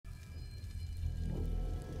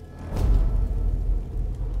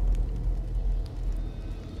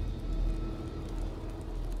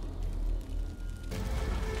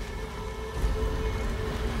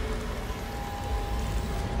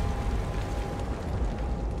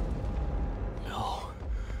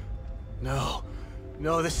No.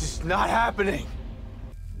 No, this is not happening.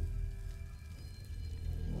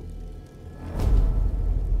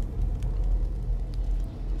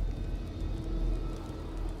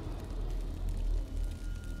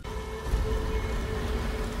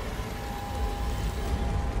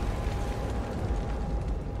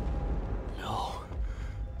 No.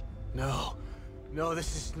 No. No,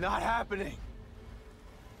 this is not happening.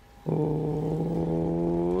 Oh.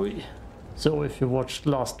 So if you watched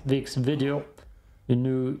last week's video, you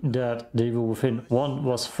knew that the Evil Within 1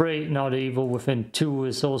 was free. Now the Evil Within 2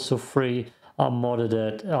 is also free. I modded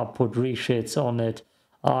it, I put reshades on it.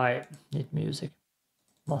 I need music.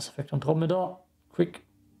 Mass Effect Andromeda, quick.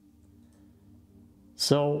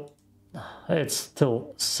 So it's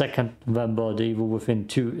still 2nd November, the Evil Within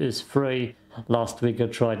 2 is free. Last week I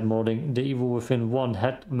tried modding. The Evil Within 1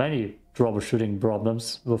 had many troubleshooting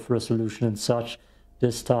problems with resolution and such.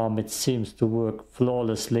 This time it seems to work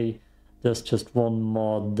flawlessly. There's just one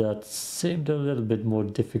mod that seemed a little bit more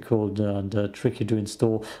difficult and tricky to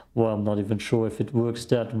install. Well, I'm not even sure if it works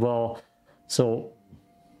that well. So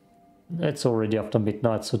it's already after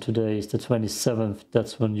midnight, so today is the 27th.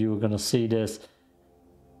 That's when you're gonna see this.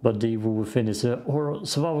 But the Evil Within is a horror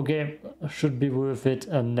survival game. Should be worth it.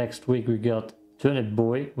 And next week we got Turnip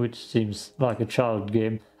Boy, which seems like a child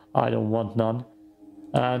game. I don't want none.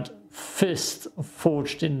 And Fist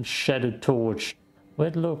Forged in Shadow Torch.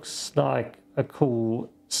 It looks like a cool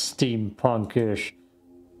steampunkish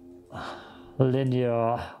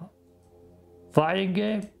linear fighting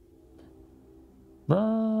game.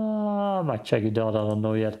 I might check it out, I don't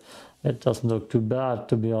know yet. It doesn't look too bad,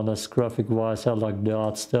 to be honest, graphic wise. I like the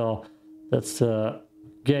art style. That's the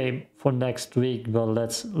game for next week, but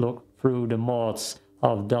let's look through the mods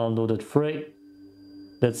I've downloaded free.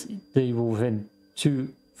 That's the Evil Within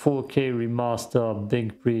 2 4K remaster,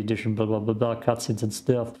 big pre-edition, blah blah blah blah, cutscenes and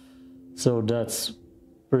stuff. So that's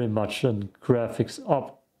pretty much a graphics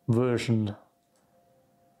up version,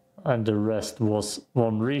 and the rest was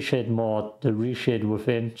one Reshade mod, the Reshade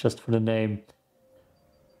Within, just for the name.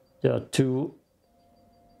 There are two.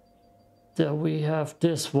 There we have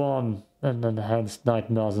this one, and Enhanced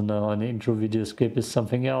Nightmares, and an intro video skip is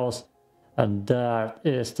something else, and that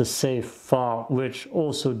is the save file, which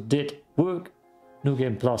also did work. New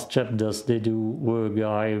Game Plus chapters, they do work.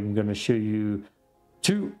 I'm gonna show you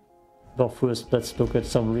two, but first let's look at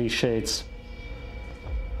some reshades.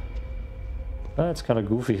 That's kind of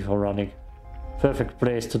goofy for running. Perfect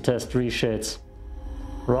place to test reshades.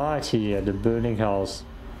 Right here, the burning house.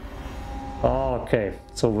 Okay,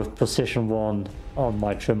 so with position 1 on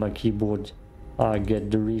my trimmer keyboard, I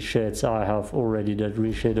get the reshades. I have already that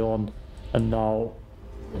reshade on, and now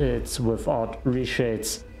it's without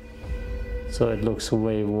reshades. So it looks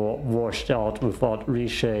way more washed out without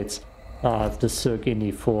reshades. I have the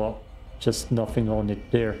Circini for just nothing on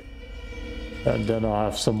it there. And then I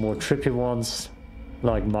have some more trippy ones,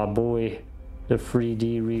 like my boy, the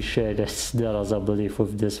 3D reshade. It's that, as I believe,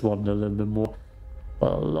 with this one a little bit more.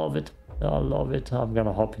 But I love it. I love it. I'm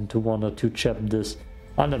gonna hop into 1 or 2 chapters.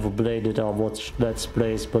 I never played it. I watched Let's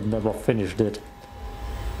Plays, but never finished it.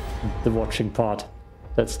 The watching part.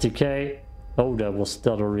 That's Decay. Oh, that was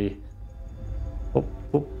stuttery. Oh,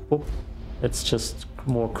 oh, oh. It's just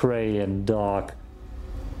more grey and dark.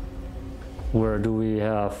 Where do we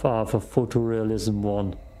have? I have a photorealism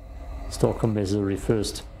one. Stalker Misery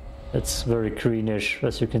first. It's very greenish,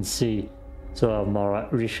 as you can see. So I have my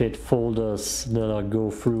reshade folders that I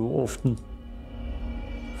go through often.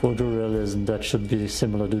 Photorealism, that should be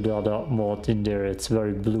similar to the other mod in there. It's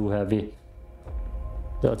very blue heavy.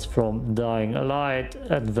 That's from Dying Light.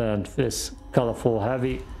 Advent is colorful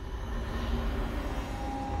heavy.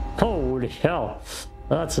 Holy hell,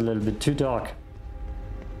 that's a little bit too dark.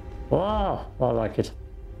 Wow, I like it.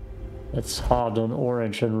 It's hard on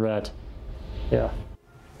orange and red. Yeah,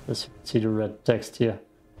 as you can see the red text here.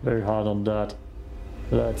 Very hard on that.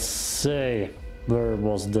 Let's see, where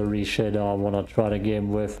was the reshader I want to try the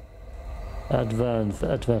game with? Advent.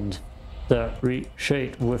 The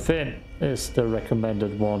Reshade Within is the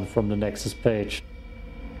recommended one from the Nexus page.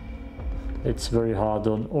 It's very hard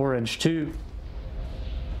on orange too.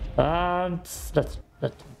 And let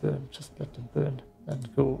them burn, just let them burn.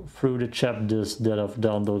 And go through the chapters that I've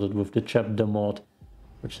downloaded with the chapter mod,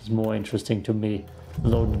 which is more interesting to me.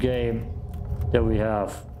 Load game. There we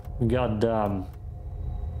have. Goddamn.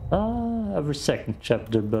 Every second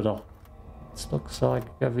chapter better. It looks like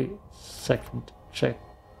every second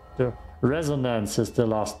chapter. Resonance is the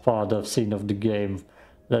last part I've seen of the game,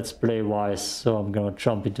 let's play wise, so I'm gonna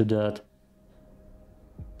jump into that.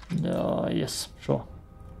 Yes, sure.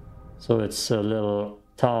 So it's a little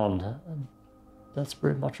town that's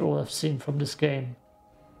pretty much all I've seen from this game.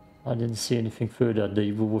 I didn't see anything further. The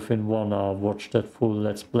Evil Within 1, I watched that full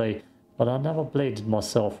Let's Play, but I never played it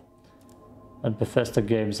myself. And Bethesda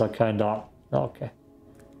games are kinda... okay.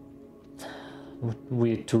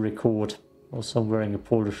 Weird to record. Also I'm wearing a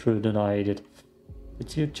polo shirt and I hate it.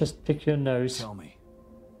 Did you just pick your nose? Tell me.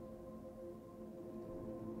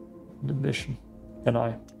 The mission. Can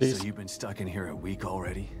I, please? So you've been stuck in here a week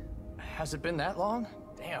already? Has it been that long?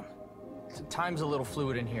 Damn. Time's a little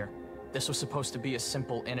fluid in here. This was supposed to be a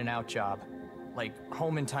simple in and out job. Like,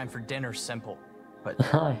 home in time for dinner's simple. But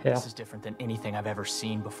Yeah. this is different than anything I've ever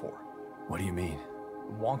seen before. What do you mean?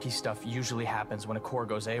 Wonky stuff usually happens when a core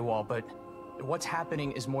goes AWOL, but what's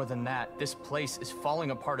happening is more than that. This place is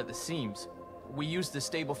falling apart at the seams. We used the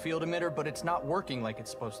stable field emitter, but it's not working like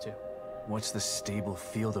it's supposed to. What's the stable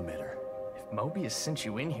field emitter? If Mobius sent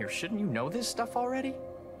you in here, shouldn't you know this stuff already?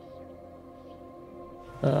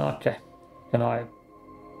 Okay. Can I...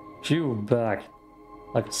 Phew, back.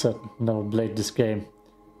 Like I said, never played this game.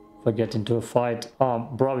 If I get into a fight...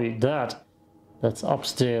 probably that. That's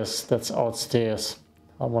upstairs, that's outstairs.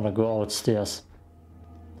 I wanna go outstairs.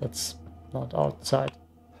 That's not outside.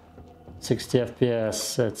 60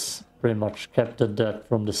 FPS, it's pretty much captured that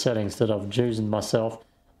from the settings that I've chosen myself.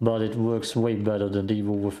 But it works way better than the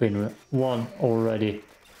Evil Within 1 already.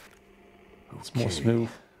 It's more smooth.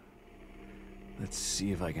 Let's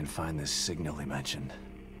see if I can find this signal he mentioned.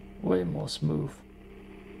 Way more smooth.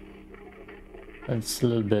 And it's a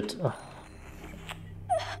little bit...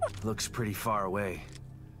 Looks pretty far away.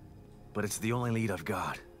 But it's the only lead I've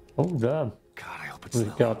got. oh damn. God, I hope it's We've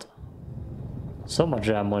Lily. got so much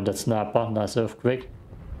ammo in that sniper. Nice earthquake.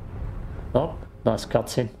 Oh, nice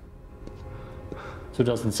cutscene.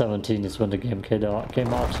 2017 is when the game came out.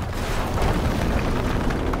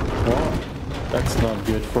 Well, that's not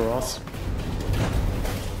good for us.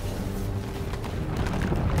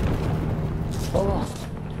 Oh,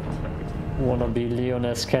 wanna be Leon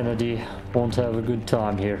S. Kennedy. Won't have a good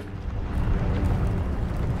time here.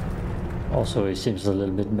 Also, he seems a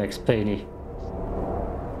little bit Max Payne-y.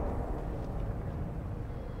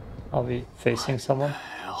 Are we facing someone?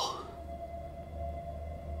 Hell.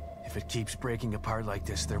 If it keeps breaking apart like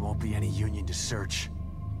this, there won't be any union to search.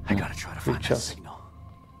 I gotta try to find that Creatures. signal.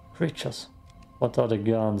 Creatures. What are the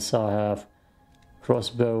guns I have?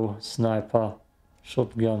 Crossbow, sniper,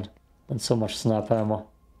 shotgun, and so much sniper ammo.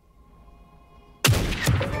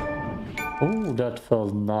 Oh, that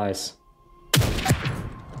felt nice.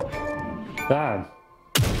 Damn.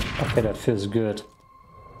 Okay, that feels good.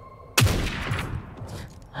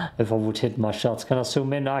 If I would hit my shots. Can I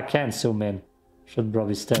zoom in? I can zoom in. Should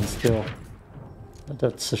probably stand still. But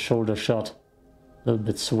that's a shoulder shot. A little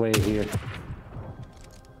bit sway here.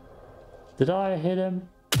 Did I hit him?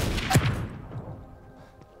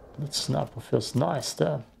 That sniper feels nice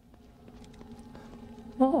there.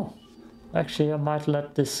 Oh. Actually, I might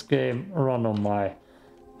let this game run on my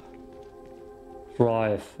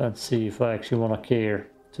drive and see if I actually want to care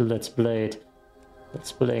to let's play it.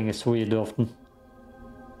 Let's playing is weird often.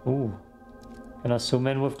 Ooh. Can I zoom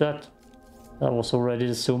in with that? That was already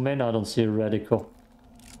the zoom in. I don't see a radical.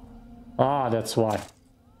 Ah, that's why.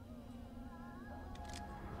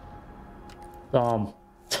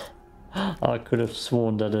 I could have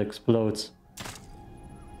sworn that it explodes.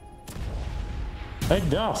 It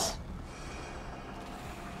does!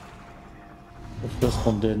 The first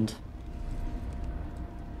one didn't.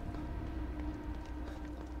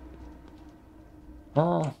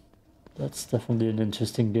 Ah, that's definitely an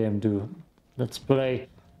interesting game to let's play.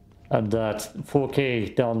 And that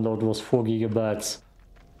 4K download was 4 gigabytes.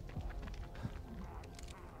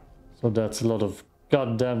 So that's a lot of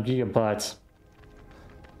goddamn gigabytes.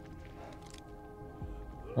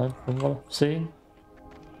 And from what I'm seeing,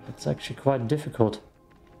 it's actually quite difficult.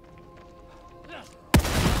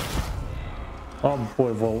 Oh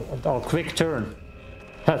boy, well, oh, quick turn.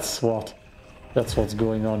 That's what's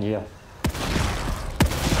going on here.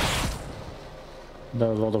 Not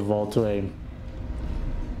a lot of auto aim.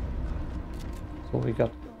 So we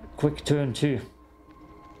got quick turn too.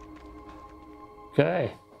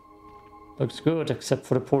 Okay. Looks good, except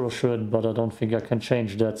for the polo shirt, but I don't think I can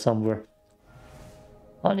change that somewhere.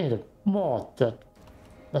 I need a mod that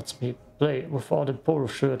lets me play without a polo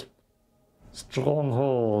shirt.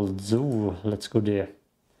 Strongholds. Ooh, let's go there.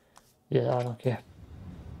 Yeah, I don't care.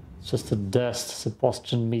 It's just a dust.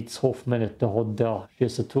 Sebastian meets Hoffman at the Hodda.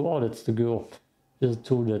 She's a tool. Oh, that's the girl. She's a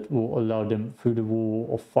tool that will allow them through the wall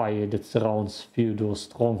of fire that surrounds Theodore's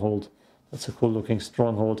stronghold. That's a cool looking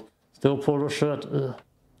stronghold. Still polo shirt.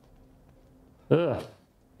 Ugh.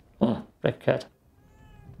 Oh, black cat.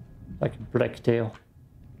 Like a black tail.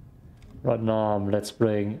 Right now I'm let's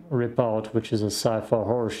playing Rip Out, which is a sci-fi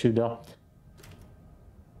horror shooter.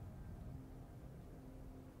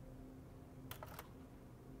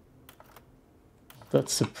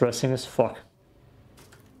 That's depressing as fuck.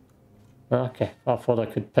 Okay, I thought I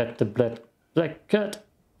could pet the black cat.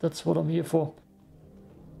 That's what I'm here for.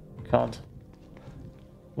 Can't.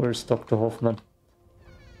 Where's Dr. Hoffman?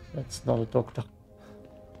 That's not a doctor.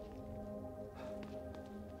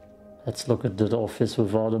 Let's look at the office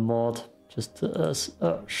without a mod. Just as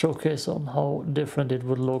a showcase on how different it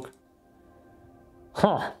would look.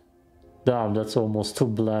 Huh! Damn, that's almost too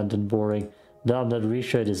bland and boring. Damn, that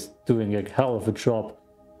Reshade is doing a hell of a job.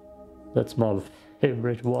 That's my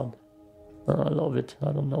favorite one. I love it.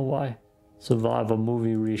 I don't know why. Survivor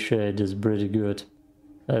movie Reshade is pretty good.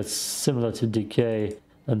 It's similar to Decay,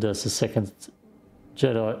 and there's a second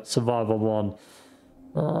Jedi Survivor one.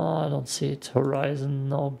 I don't see it. Horizon,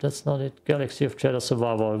 no, that's not it. Galaxy of Jedi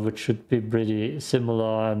Survivor, which should be pretty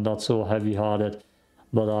similar and not so heavy-hearted.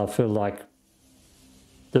 But I feel like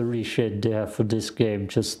the Reshade they have for this game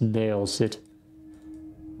just nails it.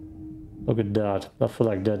 Look at that. I feel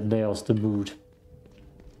like that nails the mood.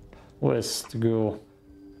 Where's the girl?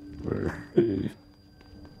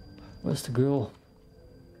 Where's the girl?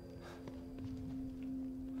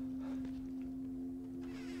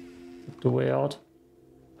 The way out.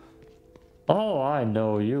 Oh, I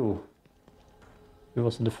know you. It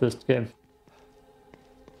was in the first game.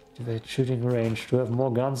 Activate shooting range. Do I have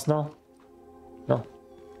more guns now? No.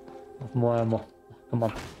 I have more ammo. Come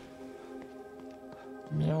on.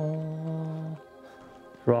 No.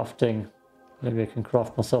 Crafting. Maybe I can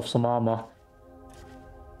craft myself some armor.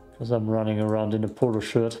 Because I'm running around in a polo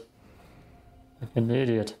shirt. Like an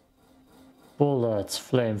idiot. Bullets,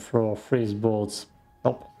 flamethrower, freeze bolts.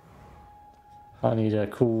 Nope. I need a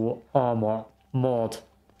cool armor mod.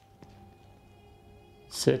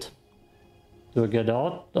 Sit. Do I get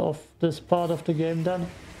out of this part of the game then?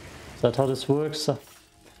 Is that how this works?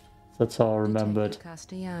 That's how I remember it.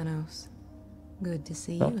 Castellanos. Good to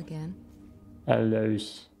see Oh. you again. Hello.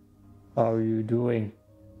 How are you doing?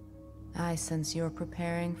 I sense you're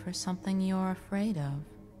preparing for something you're afraid of.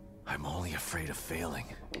 I'm only afraid of failing.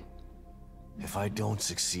 If I don't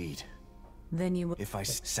succeed, Then you will. if I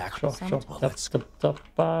Sure, sacrifice, sure. well, Tap, let's tap, tap,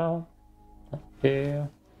 bow. Up here.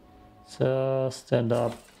 So, stand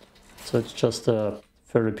up. So it's just a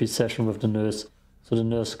therapy session with the nurse. So the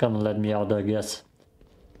nurse gonna let me out, I guess.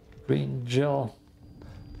 Green gel.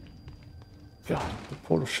 God, the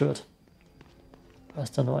polo shirt. Why is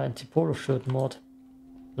there no anti-polo shirt mod?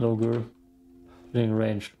 Hello, girl. Shooting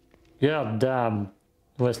range. God damn.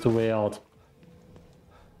 Where's the way out?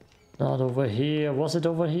 Not over here. Was it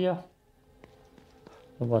over here?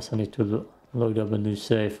 Otherwise I need to load up a new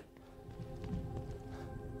save.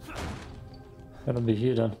 Gonna be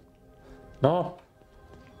here then. No?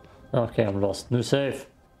 Okay, I'm lost. New save.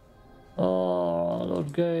 Oh,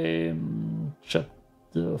 load game.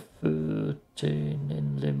 Chapter 13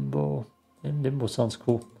 in limbo. In limbo sounds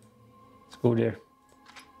cool. Let's go there.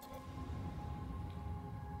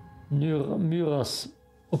 Mura's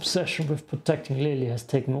obsession with protecting Lily has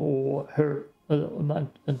taken over her mind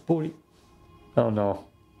and body. Oh no.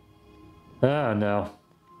 Oh no.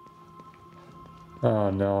 Oh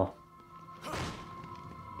no.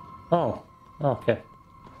 Oh, okay.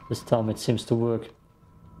 This time it seems to work.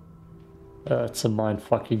 It's a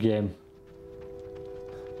mindfucky game.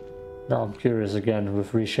 Now I'm curious again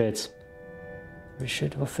with reshades.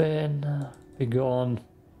 Reshade within. Be gone.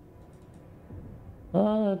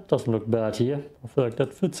 It doesn't look bad here. I feel like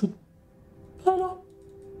that fits it better.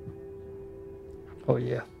 Oh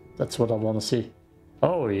yeah, that's what I want to see.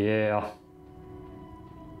 Oh yeah.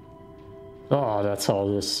 Oh, that's how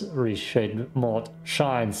this Reshade mod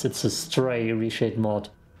shines. It's a Stray Reshade mod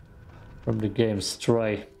from the game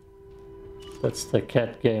Stray. That's the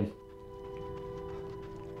cat game.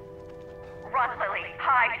 Run, Lily,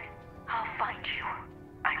 hide. I'll find you.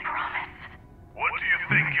 I promise. What do you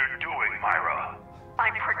think you're doing, Myra?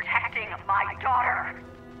 I'm protecting my daughter.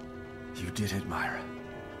 You did it, Myra.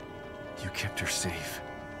 You kept her safe,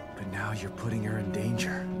 but now you're putting her in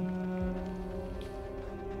danger.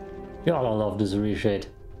 God, I love this Reshade.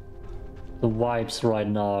 The vibes right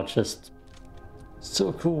now are just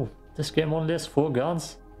so cool. This game only has 4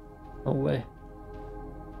 guns? No way.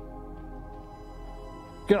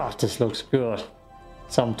 God, this looks good.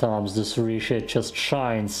 Sometimes this Reshade just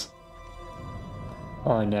shines.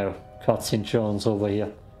 I know. Cutscene Jones over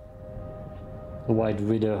here. The White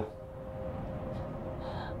Widow.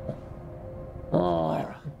 Oh,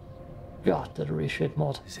 Myra, God, that Reshade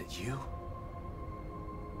mod. is it you?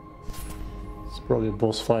 It's probably a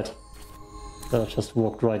boss fight that I just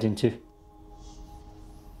walked right into.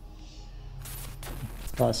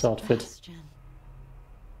 Nice outfit. Bastion.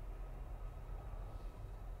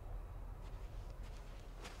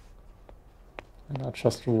 And I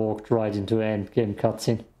just walked right into endgame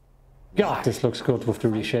cutscene. God, this looks good with the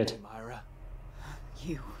reshade. Myra.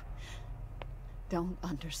 You don't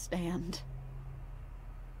understand.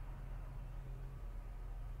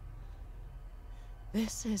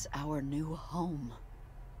 This is our new home.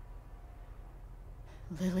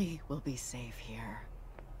 Lily will be safe here.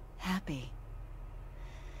 Happy.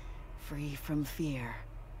 Free from fear.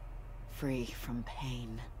 Free from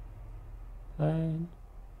pain. Pain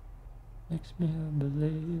makes me a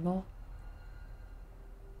believer.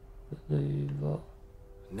 Believer.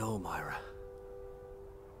 No, Myra.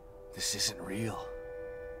 This isn't real.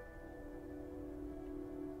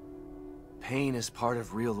 Pain is part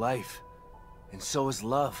of real life, and so is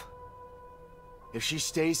love. If she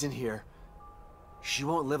stays in here, she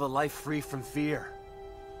won't live a life free from fear.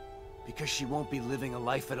 Because she won't be living a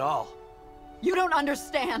life at all. You don't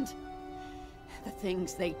understand the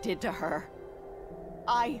things they did to her.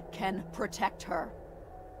 I can protect her.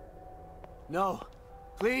 No.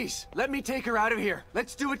 Please, let me take her out of here.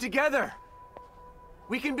 Let's do it together.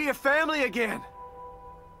 We can be a family again.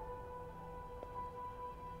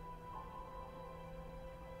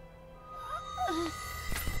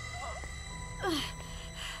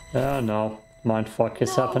 Oh no, mindfuck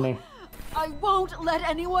is happening. I won't let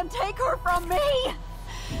anyone take her from me!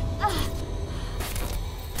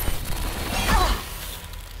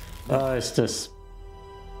 Is this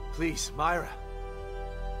Please, Myra.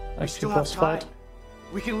 We actually still have boss time. fight?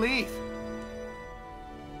 We can leave.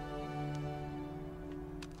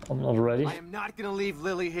 I'm not ready. I am not gonna leave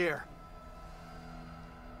Lily here.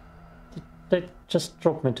 They just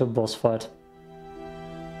dropped me to a boss fight.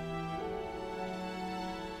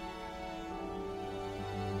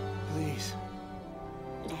 Please.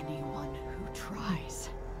 Anyone who tries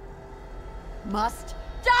must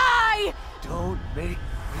die! Don't make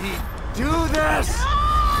me do this!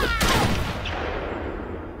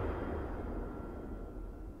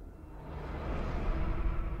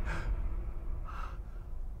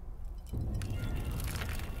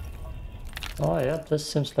 Oh yeah, this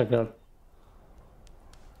seems like a...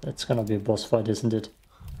 It's gonna be a boss fight, isn't it?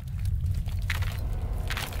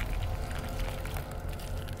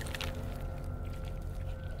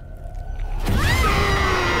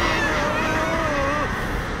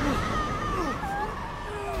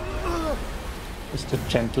 Just a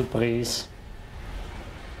gentle breeze.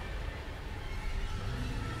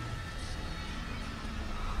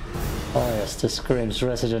 Oh yes, this screams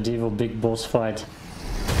Resident Evil big boss fight.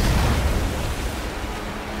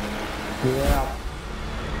 Yeah.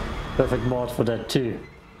 Perfect mod for that too.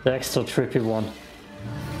 The extra trippy one.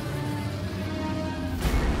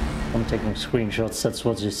 I'm taking screenshots, that's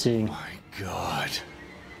what you're seeing. My God.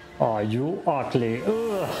 Oh, you ugly.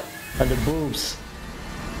 Ugh. And the boobs.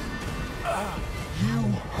 You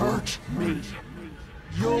hurt me.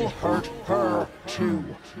 You'll hurt her too.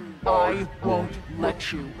 I won't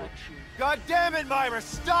let you. God damn it, Myra!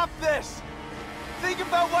 Stop this! Think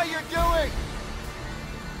about what you're doing!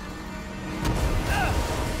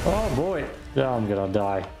 Oh boy. Yeah, I'm gonna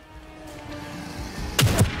die.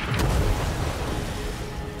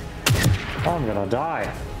 I'm gonna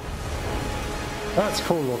die. That's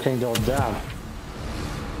cool looking though, damn.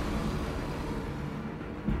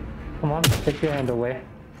 Come on, take your hand away.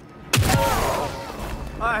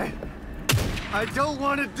 I don't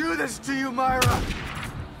want to do this to you, Myra!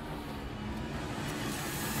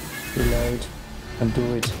 Reload and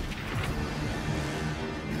do it.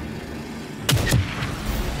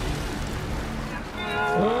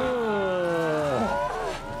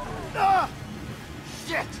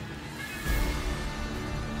 Shit!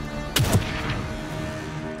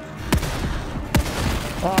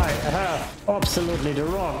 I have absolutely the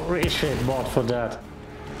wrong Reshade mod for that.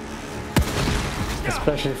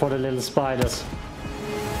 Especially for the little spiders.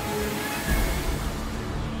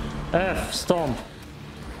 F, stomp.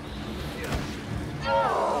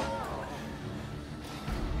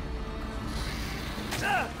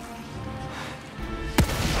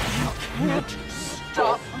 Can't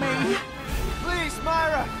stop me. Please,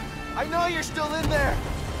 Myra! I know you're still in there!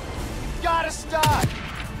 You gotta stop!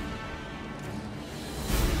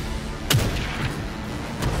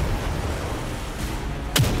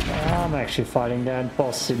 I'm actually fighting the end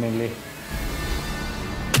boss seemingly.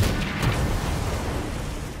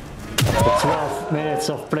 After 12 minutes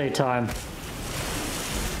of playtime.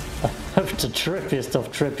 The trippiest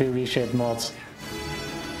of trippy Reshade mods.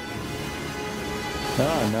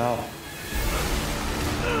 Oh no.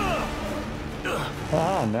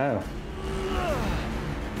 Oh no.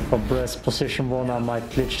 For breast position 1 I might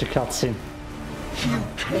glitch the cutscene. You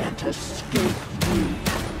can't escape me.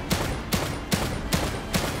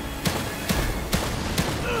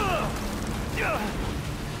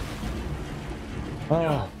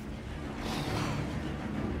 Oh.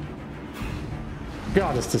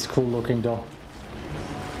 God, is this cool looking though.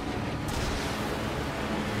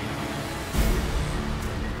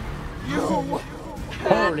 You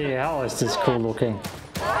Holy hell, is this cool looking.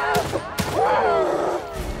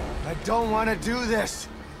 I don't want to do this.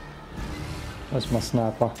 Where's my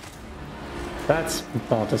sniper? That's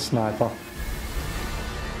not a sniper.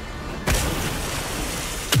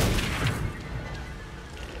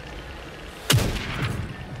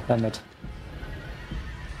 Damn it.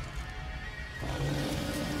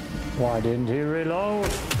 Why didn't he reload?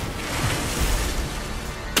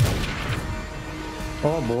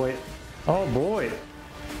 Oh boy. Oh boy.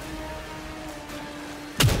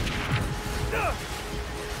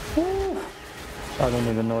 Woo. I don't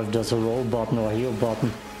even know if there's a roll button or a heal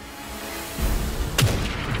button.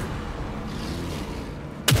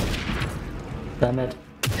 Damn it.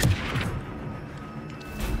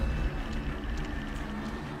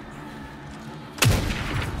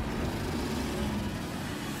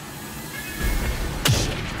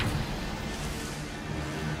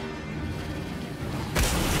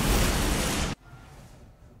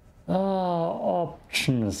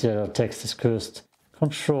 Options. Yeah, the text is cursed.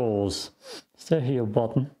 Controls. Is there a heal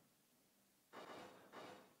button?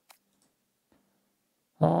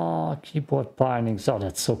 Keyboard bindings. Oh,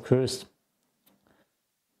 that's so cursed.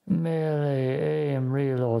 Melee, aim,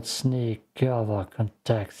 reload, sneak, cover,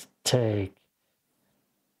 contact, take.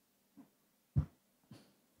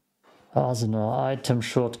 Arsenal, item,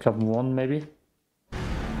 shortcut 1 maybe?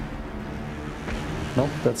 Nope,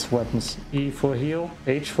 that's weapons. E for heal,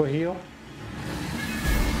 H for heal.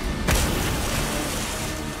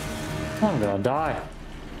 I'm gonna die.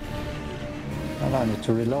 And I need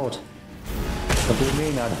to reload. What do you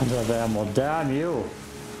mean I don't have ammo? Damn you!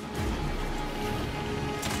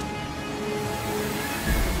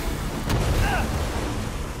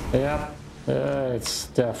 Yep, it's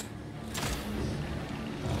death.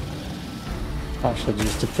 I should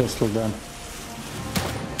use the pistol then.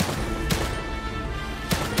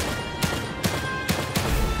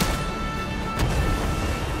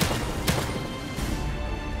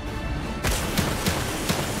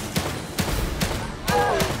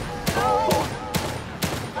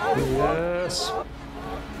 Yes.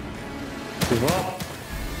 Give up.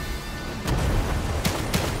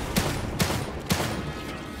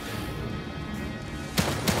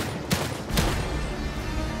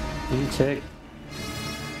 Take.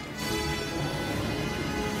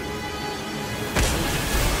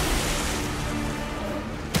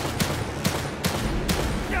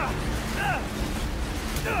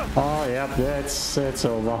 Oh, yep, it's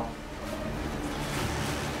over.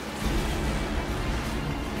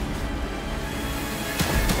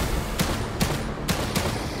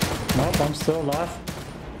 Nope, I'm still alive.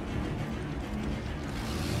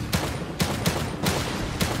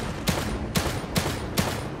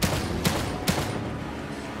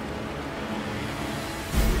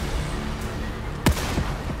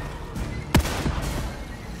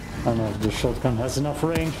 I don't know if the shotgun has enough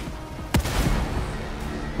range.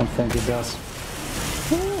 I don't think it does.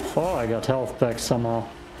 Oh, I got health back somehow.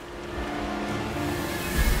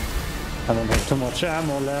 I don't have too much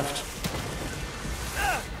ammo left.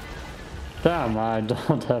 Damn, I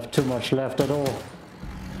don't have too much left at all.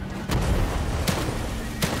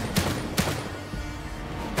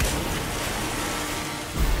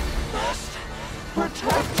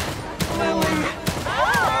 protect Lily.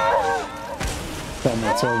 Damn,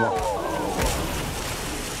 it's over.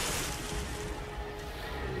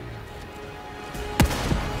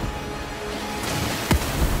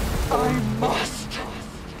 I must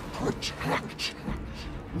protect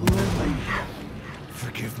Lily.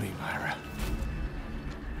 Forgive me, Myra.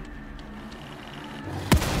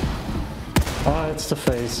 Ah, it's the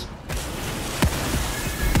face.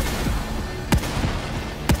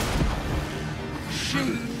 She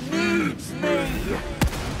needs me.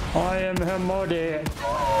 I am her body.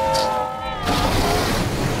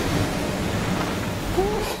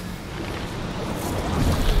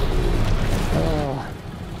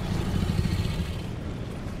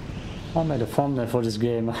 I made a thumbnail for this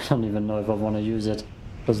game. I don't even know if I want to use it.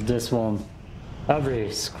 Because this one, every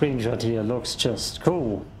screenshot here looks just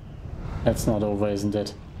cool. That's not over, isn't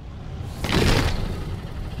it?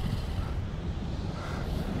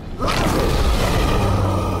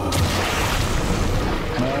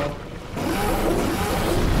 No.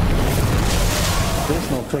 There's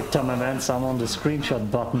no quick time events, I'm on the screenshot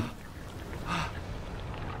button.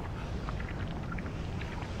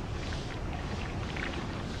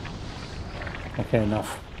 Okay,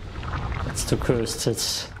 enough. It's too cursed,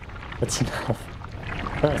 that's enough.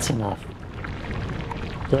 That's enough.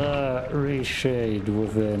 The reshade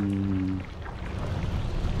within...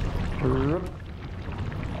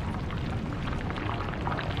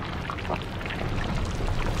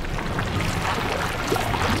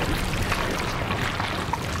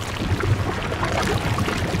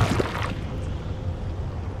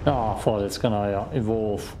 Oh, I thought it's gonna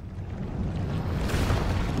evolve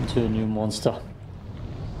into a new monster.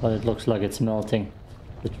 But it looks like it's melting.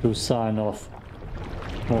 The true sign of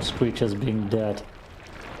most creatures being dead.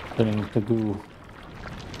 Turning into goo.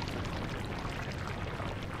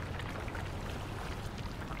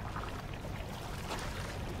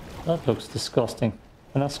 That looks disgusting.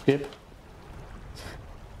 Can I skip?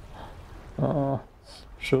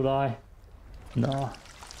 Should I? No.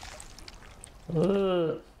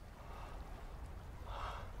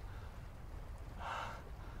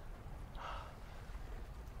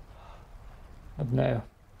 But no.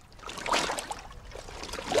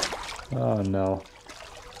 Oh no.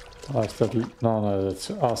 Oh, is that... No, that's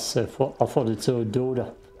us. I thought it's our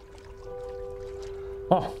daughter.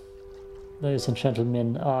 Oh. Ladies and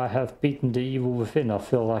gentlemen, I have beaten the evil within, I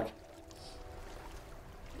feel like.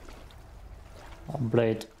 I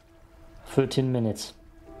played 13 minutes.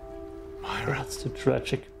 Myra. That's too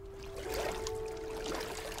tragic.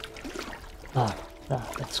 Ah,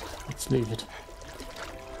 let's leave it.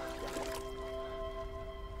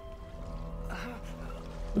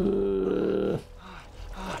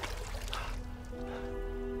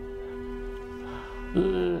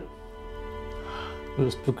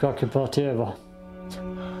 Worst bukkake party ever.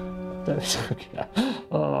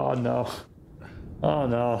 Oh no. Oh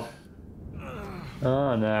no.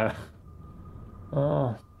 Oh no.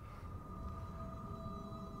 Oh.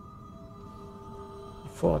 I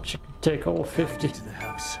thought she could take all 50. To the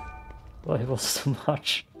house. But it was too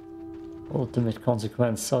much. Ultimate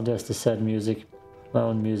consequence. So there's the sad music. My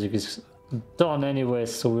own music is done anyway,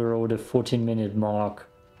 so we're over the 14-minute mark.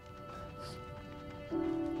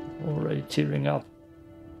 Already tearing up.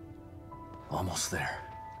 Almost there.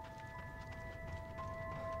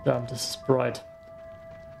 Damn, this is bright.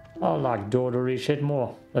 I like door to Reshade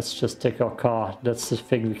more. Let's just take our car. That's the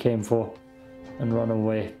thing we came for. And run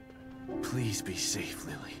away. Please be safe,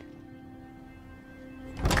 Lily.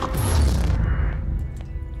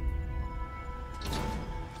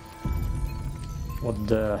 What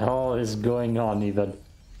the hell is going on even?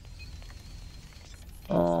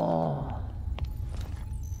 Oh.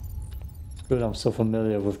 Good, I'm so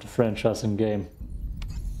familiar with the franchise and game.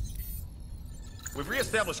 We've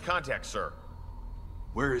re-established contact, sir.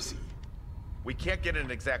 Where is he? We can't get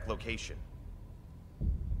an exact location.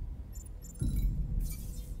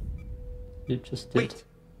 You just did. Wait!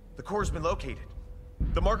 The core's been located.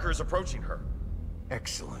 The marker is approaching her.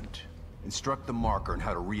 Excellent. Instruct the marker on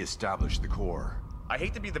how to re-establish the core. I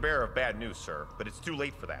hate to be the bearer of bad news, sir, but it's too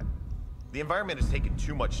late for that. The environment has taken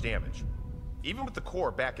too much damage. Even with the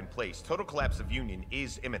core back in place, total collapse of Union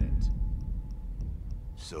is imminent.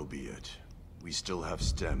 So be it. We still have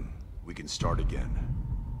STEM. We can start again.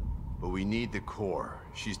 But we need the core.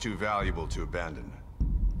 She's too valuable to abandon.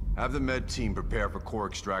 Have the med team prepare for core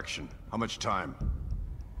extraction. How much time?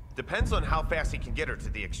 Depends on how fast he can get her to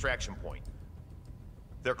the extraction point.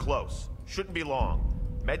 They're close. Shouldn't be long.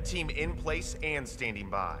 Med team in place and standing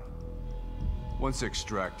by. Once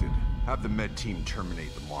extracted, have the med team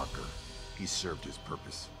terminate the marker. He served his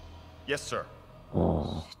purpose. Yes, sir.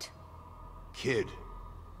 Oh. Kid,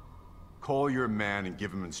 call your man and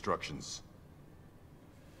give him instructions.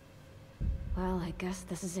 Well, I guess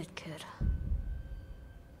this is it, kid.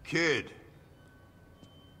 Kid!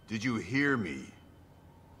 Did you hear me?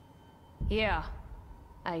 Yeah,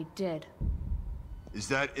 I did. Is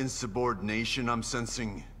that insubordination I'm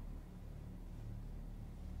sensing?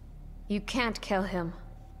 You can't kill him.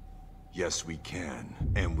 Yes, we can,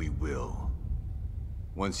 and we will.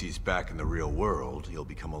 Once he's back in the real world, he'll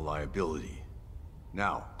become a liability.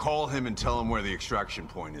 Now, call him and tell him where the extraction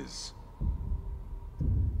point is.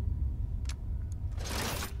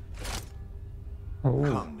 Oh.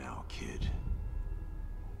 Come now, kid.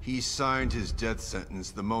 He signed his death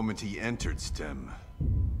sentence the moment he entered STEM.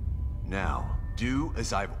 Now, do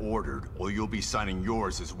as I've ordered, or you'll be signing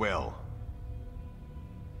yours as well.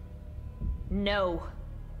 No.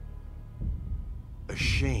 A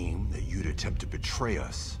shame that you'd attempt to betray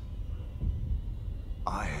us.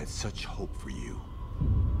 I had such hope for you.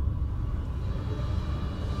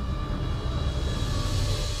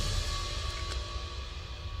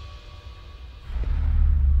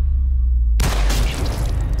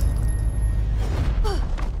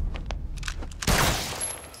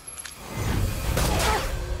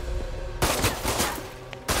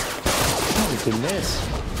 miss?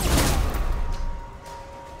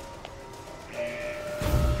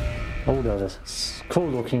 Oh, that is cool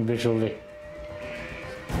looking visually.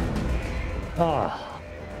 Ah,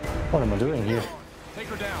 what am I doing here? Take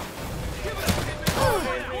her down.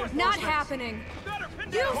 Not happening.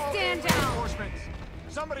 You stand down.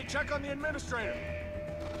 Somebody check on the administrator.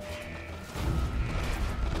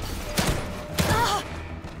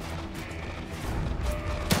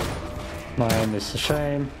 My aim is a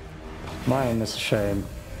shame. My aim is a shame.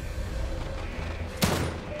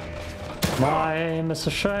 My aim is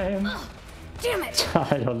a shame. Damn it!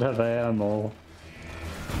 I don't have ammo.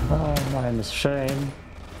 Oh, my aim is a shame.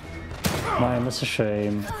 My aim is a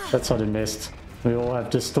shame. That's how they missed. We all have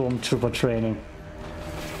the stormtrooper training.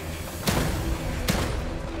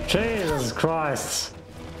 Jesus Christ!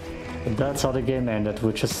 And that's how the game ended.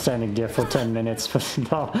 We're just standing there for 10 minutes, but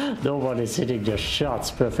now nobody's hitting their shots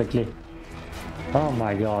perfectly. Oh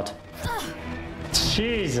my god.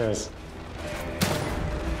 Jesus!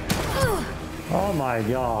 Oh my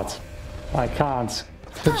god. I can't.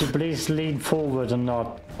 Could you please lean forward and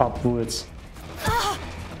not upwards?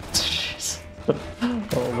 Jeez.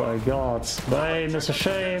 Oh my god. My aim is a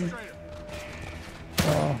shame.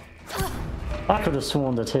 Oh. I could have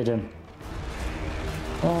sworn that hit him.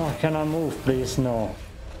 Oh, can I move please? No.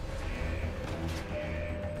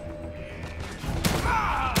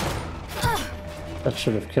 That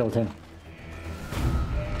should have killed him.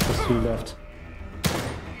 Just two left.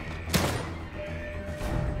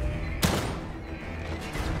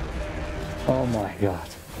 Oh my god.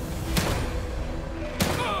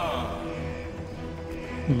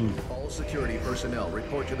 All security personnel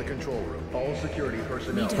report to the control room. All security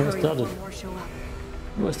personnel.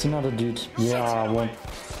 Where's another dude? Yeah, I won't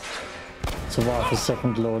survive the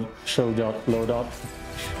second load up.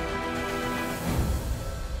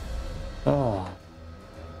 Oh.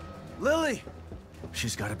 Lily!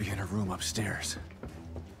 She's gotta be in her room upstairs.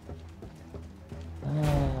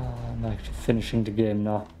 I'm actually finishing the game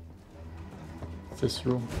now. This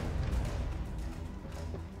room.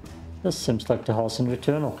 This seems like the house in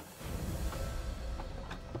Returnal.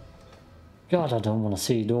 God, I don't want to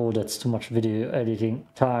see it all. That's too much video editing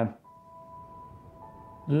time.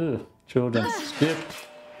 Ugh, children. Skip.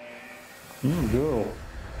 Girl.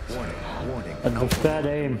 Warning. And with bad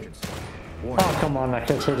aim. Oh, come on, I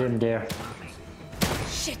could hit him there.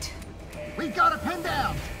 Shit. We got a pin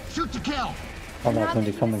down. Shoot to kill. I'm not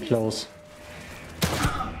really coming close.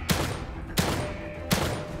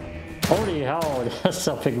 Holy hell, there's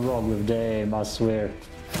something wrong with the aim, I swear.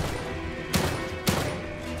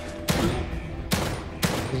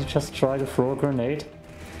 Did you just try to throw a grenade?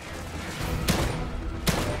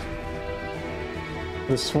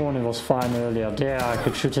 I sworn it was fine earlier. There, I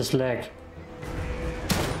could shoot his leg.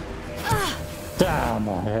 Damn,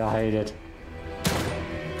 I hate it.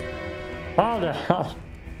 How the hell?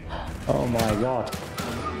 Oh my god.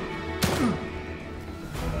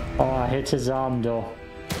 Oh, I hit his arm though.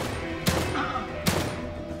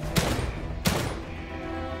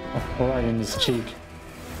 Right in his cheek.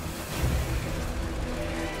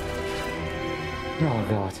 Oh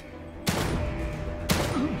god.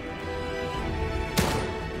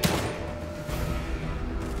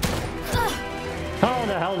 How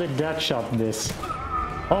the hell did that shot miss?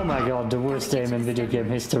 Oh my god, the worst aim in video game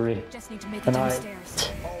history. And I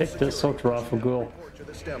hit the assault rifle girl.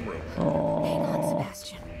 Oh.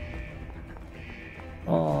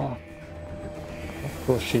 Oh. Of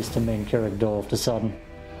course she's the main character all of a sudden.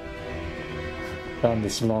 Down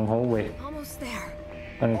this long hallway. Almost there.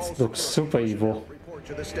 And it looks super evil. Report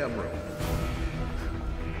to the STEM room.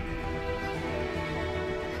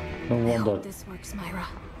 No wonder. This works, Myra.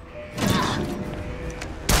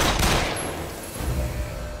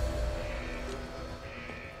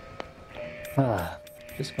 Ah,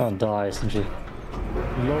 she's gonna die, isn't she?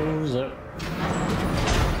 Loser.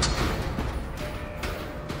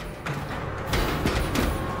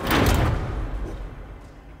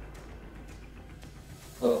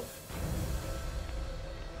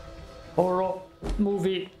 Horror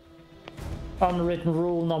movie unwritten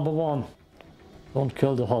rule number 1. Don't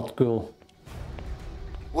kill the hot girl.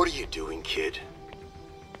 What are you doing, kid?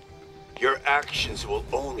 Your actions will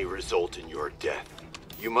only result in your death.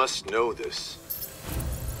 You must know this.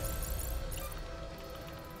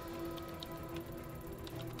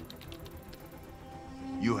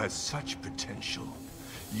 You had such potential.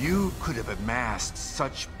 You could have amassed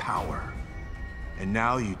such power. And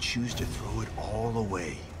now you choose to throw it all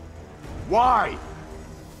away. Why?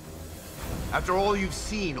 After all you've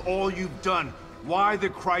seen, all you've done, why the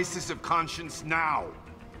crisis of conscience now?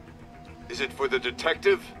 Is it for the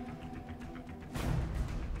detective?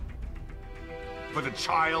 For the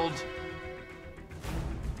child?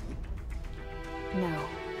 No.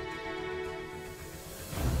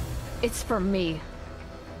 It's for me.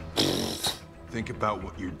 Think about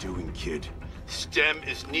what you're doing, kid. STEM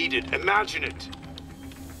is needed. Imagine it.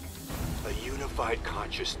 A unified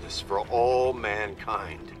consciousness for all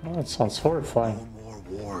mankind. Oh, that sounds horrifying. No more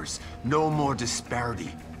wars. No more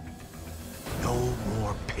disparity. No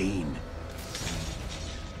more pain.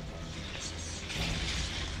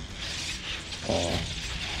 Oh,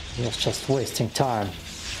 he was just wasting time.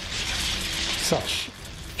 Such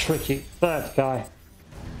tricky bad guy.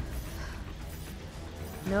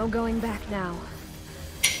 No going back now.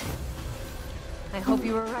 I hope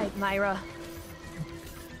you were right, Myra.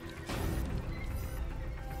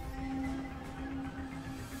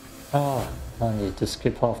 Oh, I need to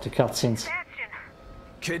skip half the cutscenes.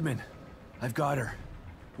 Kidman, I've got her.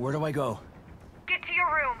 Where do I go? Get to your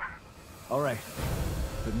room. All right,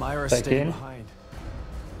 but Myra's Back staying in? behind.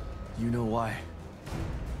 You know why?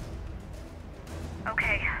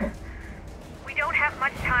 Okay. We don't have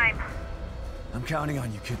much time. I'm counting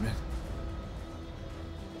on you, Kidman.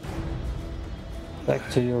 Back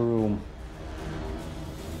to your room.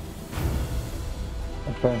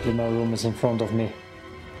 Apparently my room is in front of me.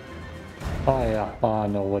 Oh yeah, I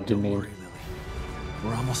know what you mean. Don't worry, Lily.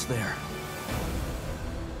 We're almost there.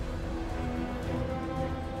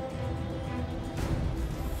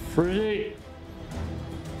 Free!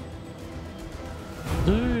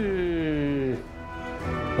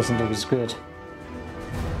 Doesn't look as good.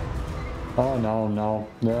 Oh no, no,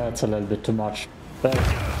 that's a little bit too much. Back.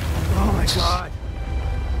 Oh my god!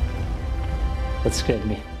 That scared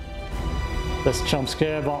me. Best jump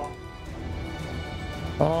scare ever.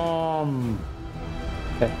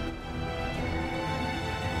 Okay.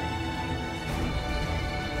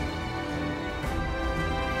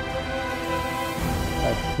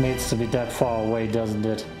 That needs to be that far away, doesn't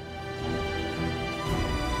it?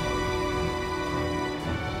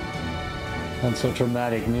 And so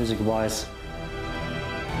dramatic music-wise.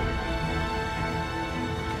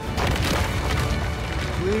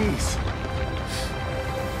 Please!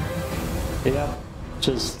 Yep,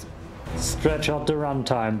 just stretch out the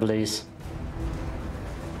runtime, please.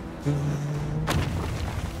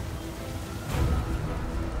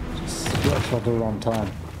 Just stretch out the runtime.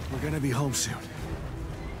 We're gonna be home soon.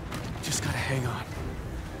 Just gotta hang on.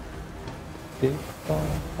 Keep on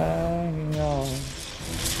hanging on.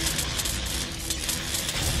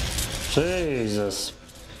 Jesus.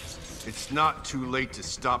 It's not too late to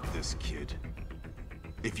stop this, kid.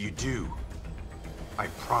 If you do, I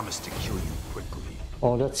promise to kill you quickly.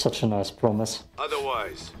 Oh, that's such a nice promise.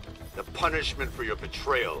 Otherwise, the punishment for your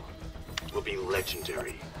betrayal will be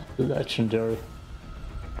legendary. Legendary.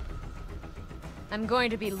 I'm going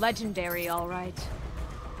to be legendary, all right.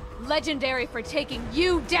 Legendary for taking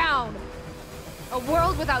you down! A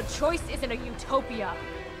world without choice isn't a utopia.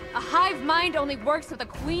 A hive mind only works with a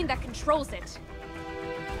queen that controls it.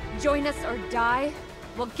 Join us or die?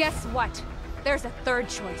 Well, guess what? There's a third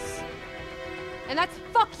choice. And that's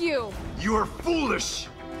fuck you! You are foolish!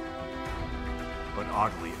 But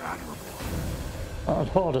oddly admirable. I'd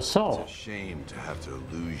hold us all. It's a shame to have to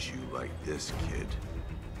lose you like this, kid.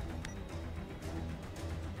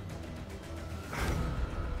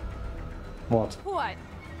 What? What?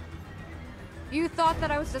 You thought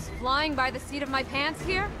that I was just flying by the seat of my pants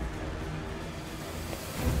here?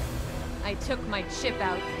 I took my chip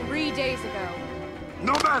out 3 days ago.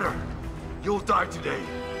 No matter! You'll die today.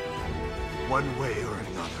 One way or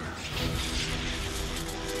another.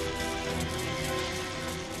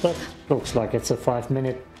 That looks like it's a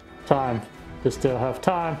 5-minute time. We still have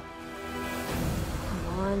time.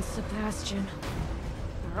 Come on, Sebastian.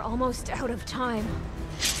 We're almost out of time.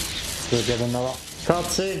 We'll get another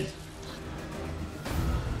cutscene.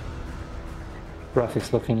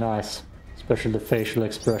 Graphics looking nice, especially the facial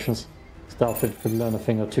expressions. Starfield could learn a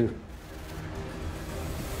thing or two.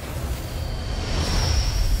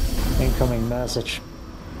 Incoming message.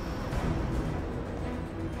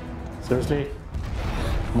 Seriously?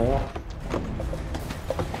 More?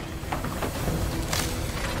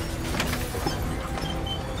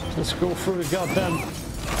 Just go through the goddamn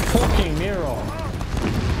fucking mirror.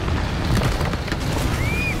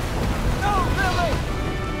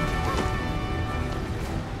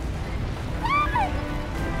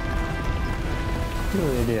 You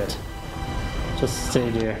idiot. Just stay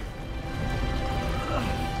there.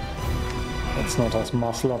 That's not how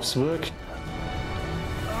muscle-ups work.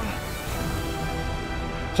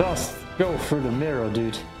 Just go through the mirror,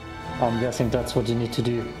 dude. I'm guessing that's what you need to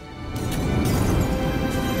do.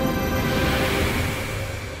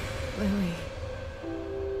 Lily.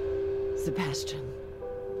 Sebastian,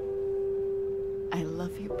 I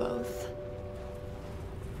love you both.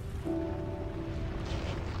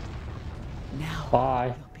 Now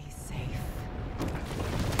bye. You'll be safe.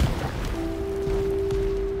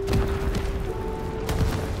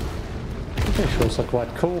 The visuals are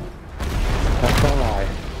quite cool. Not gonna lie.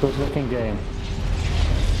 Good looking game.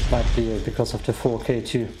 Might be because of the 4K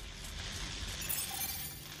too.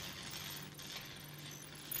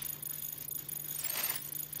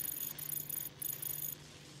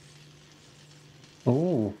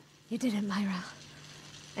 Oh. You did it, Myra.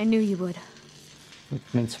 I knew you would. It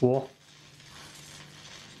means war.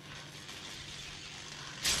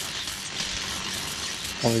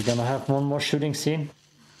 Are we gonna have one more shooting scene?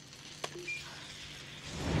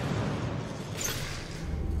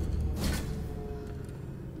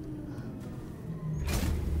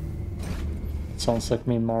 Sounds like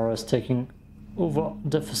Mimara is taking over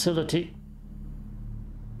the facility.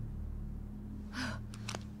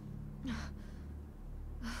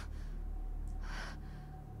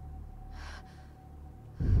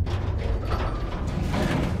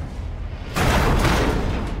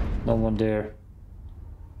 No one there.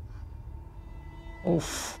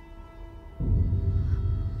 Oof.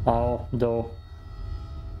 Ow, though.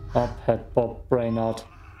 Up, head pop, brain out.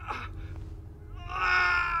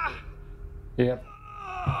 Yep.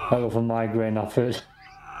 Hell of a migraine I feel.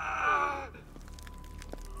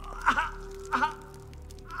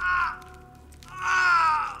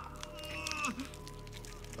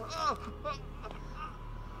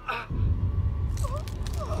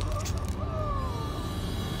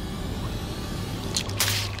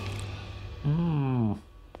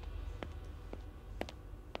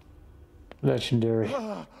 Legendary.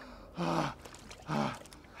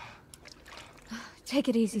 Take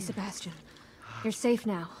it easy, Sebastian. You're safe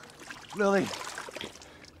now. Lily!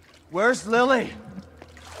 Where's Lily?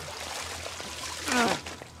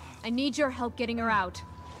 I need your help getting her out.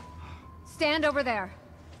 Stand over there.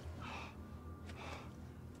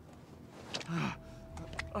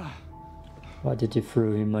 Why did you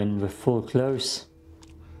throw him in with full clothes?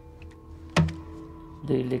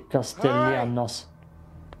 Lily Castellanos.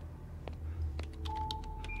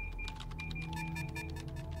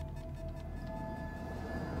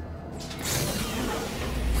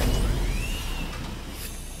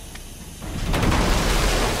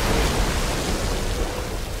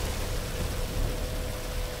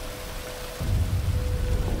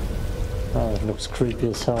 Oh, it looks creepy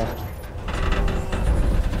as hell.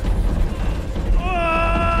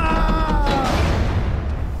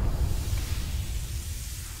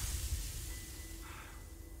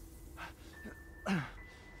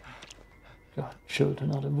 God,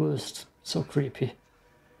 children are the worst. So creepy.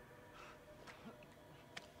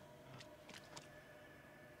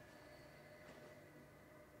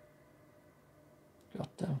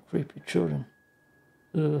 Goddamn creepy children.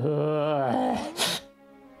 Is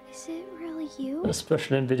it really you?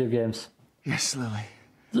 Especially in video games. Yes, Lily.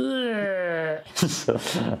 So,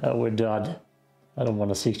 we're done. I don't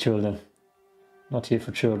want to see children. Not here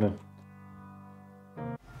for children.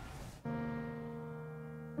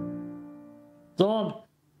 Done!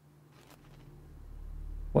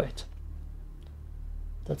 Wait.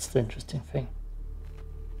 That's the interesting thing.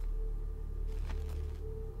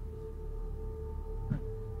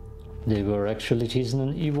 They were actually teasing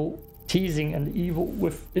an evil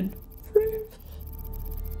within frame.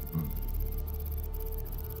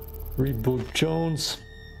 Reboot Jones.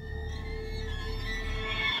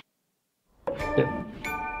 Yep.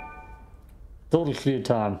 Total clear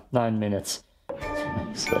time, 9 minutes.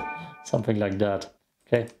 So, something like that.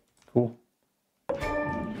 Okay, cool.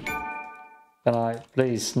 Can I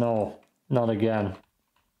please? No, not again.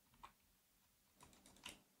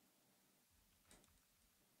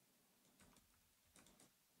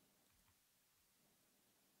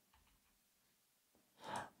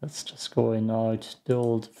 Let's just go in out the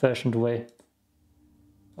old-fashioned way.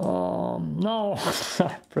 No!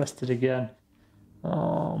 I pressed it again.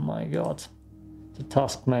 Oh my god. The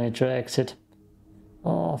task manager exit.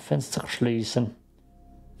 Oh, Fenster schließen.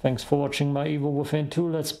 Thanks for watching my Evil Within 2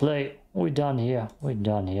 Let's Play. We're done here. We're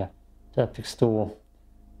done here. The Epic Store.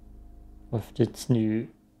 With its new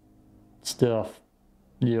stuff.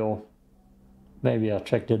 Yo. Maybe I'll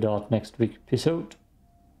check that out next week episode.